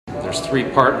there's three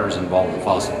partners involved in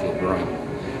Fossil Fuels Brewing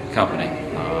Company.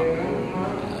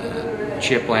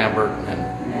 Chip Lambert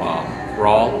and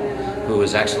Rawl, who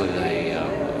is actually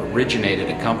originated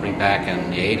a company back in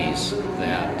the 80s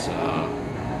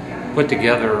that put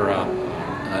together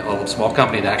a small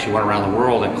company that actually went around the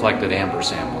world and collected amber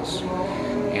samples.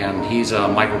 And he's a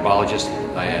microbiologist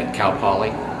at Cal Poly,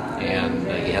 and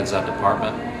he heads that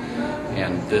department.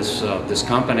 And this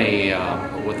company,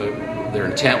 their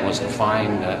intent was to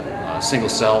find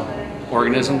single-cell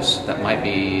organisms that might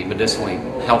be medicinally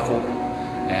helpful,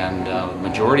 and the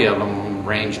majority of them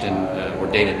ranged in were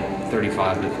dated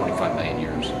 35 to 45 million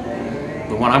years.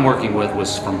 The one I'm working with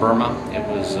was from Burma. It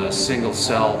was a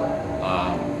single-cell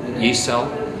yeast cell,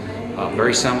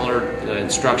 very similar in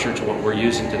structure to what we're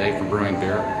using today for brewing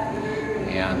beer.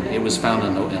 And it was found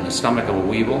in the stomach of a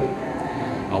weevil,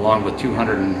 along with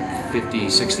 250,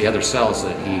 60 other cells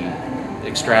that he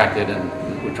extracted, and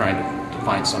we're trying to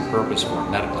find some purpose for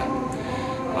it medically.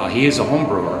 He is a home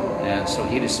brewer, and so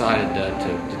he decided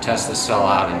to test this cell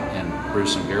out and brew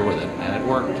some beer with it, and it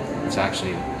worked. It's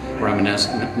actually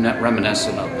reminiscent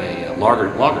of a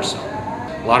lager cell.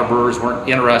 A lot of brewers weren't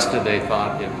interested. They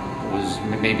thought it was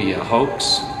maybe a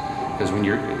hoax, because when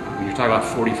you're talking about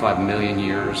 45 million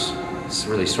years, it's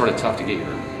really sort of tough to get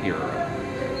your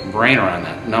brain around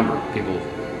that number. People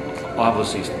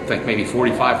obviously think maybe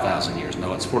 45,000 years.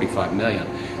 No, it's 45 million.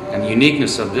 And the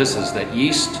uniqueness of this is that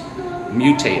yeast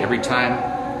mutate every time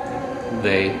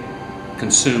they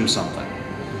consume something.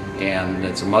 And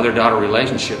it's a mother-daughter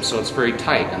relationship, so it's very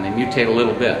tight, and they mutate a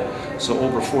little bit. So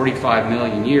over 45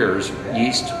 million years,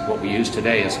 yeast, what we use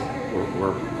today,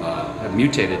 have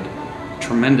mutated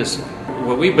tremendously.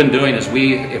 What we've been doing is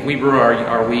if we brew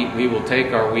our wheat, we will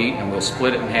take our wheat and we'll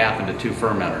split it in half into two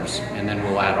fermenters, and then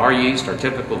we'll add our yeast, our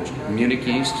typical Munich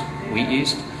yeast, wheat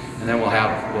yeast, and then we'll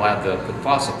add the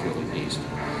fossil fuel yeast.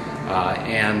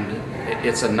 And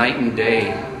it's a night and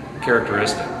day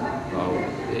characteristic.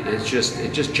 It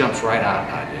just jumps right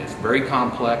out. It's very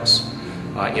complex.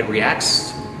 It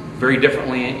reacts very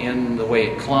differently in the way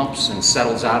it clumps and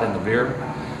settles out in the beer.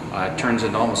 It turns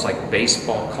into almost like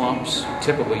baseball clumps.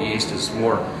 Typical yeast is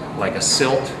more like a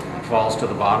silt. It falls to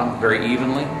the bottom very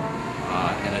evenly,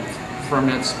 and it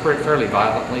ferments fairly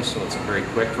violently, so it's a very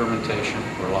quick fermentation,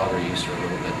 where lager yeast are a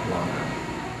little bit longer.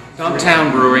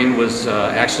 Stumptown Brewing was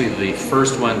actually the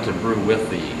first one to brew with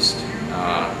the yeast.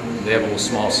 They have a little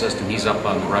small system. He's up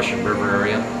on the Russian River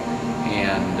area,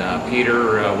 and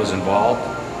Peter was involved,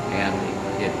 and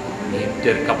he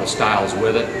did a couple styles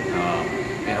with it.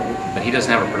 But he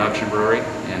doesn't have a production brewery,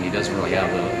 and he doesn't really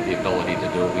have the ability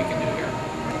to do what we can do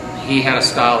here. He had a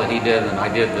style that he did, and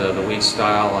I did the wheat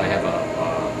style. I have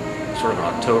a sort of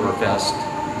an Oktoberfest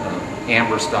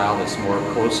amber style that's more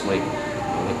closely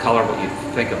the color what you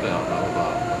think of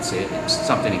let's say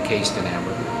something encased in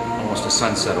amber, almost a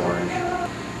sunset orange.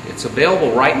 It's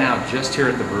available right now just here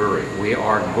at the brewery. We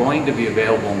are going to be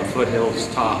available in the foothills,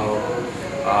 Tahoe.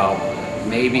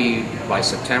 Maybe by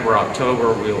September,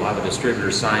 October, we'll have a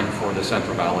distributor signed for the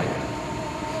Central Valley,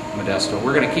 Modesto.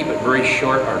 We're going to keep it very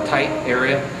short, our tight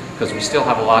area, because we still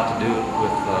have a lot to do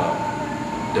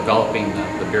with developing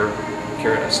the beer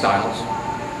styles.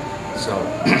 So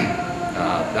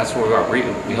that's where we are.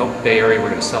 We hope Bay Area we're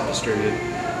going to self-distribute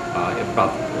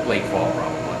about late fall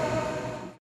probably.